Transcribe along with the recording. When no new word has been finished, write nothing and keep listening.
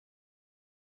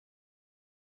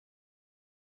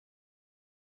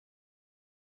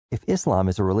If Islam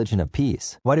is a religion of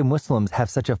peace, why do Muslims have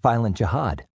such a violent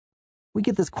jihad? We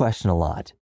get this question a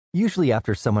lot, usually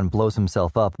after someone blows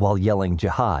himself up while yelling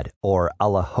jihad or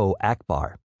Allahu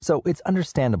Akbar. So it's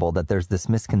understandable that there's this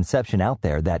misconception out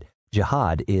there that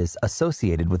jihad is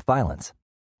associated with violence.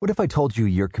 What if I told you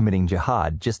you're committing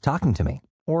jihad just talking to me?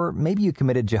 Or maybe you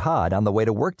committed jihad on the way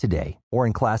to work today or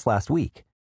in class last week.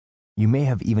 You may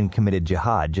have even committed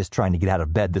jihad just trying to get out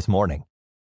of bed this morning.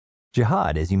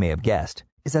 Jihad, as you may have guessed,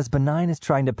 is as benign as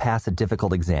trying to pass a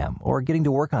difficult exam or getting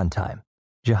to work on time.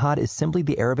 Jihad is simply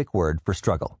the Arabic word for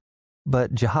struggle.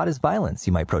 But jihad is violence,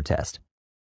 you might protest.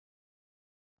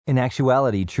 In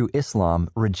actuality, true Islam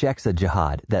rejects a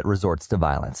jihad that resorts to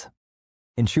violence.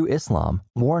 In true Islam,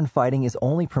 war and fighting is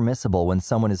only permissible when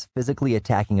someone is physically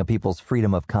attacking a people's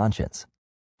freedom of conscience.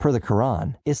 Per the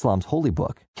Quran, Islam's holy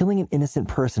book, killing an innocent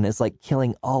person is like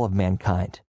killing all of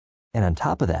mankind. And on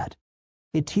top of that,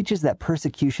 it teaches that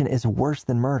persecution is worse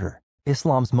than murder.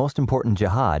 Islam's most important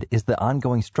jihad is the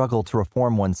ongoing struggle to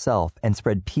reform oneself and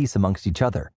spread peace amongst each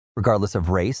other, regardless of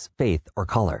race, faith, or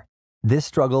color. This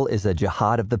struggle is a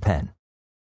jihad of the pen.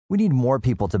 We need more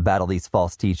people to battle these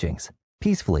false teachings,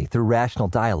 peacefully through rational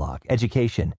dialogue,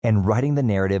 education, and writing the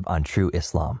narrative on true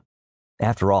Islam.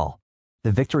 After all,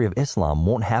 the victory of Islam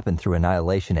won't happen through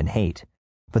annihilation and hate,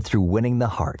 but through winning the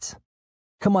hearts.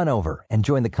 Come on over and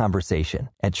join the conversation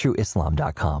at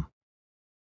trueislam.com.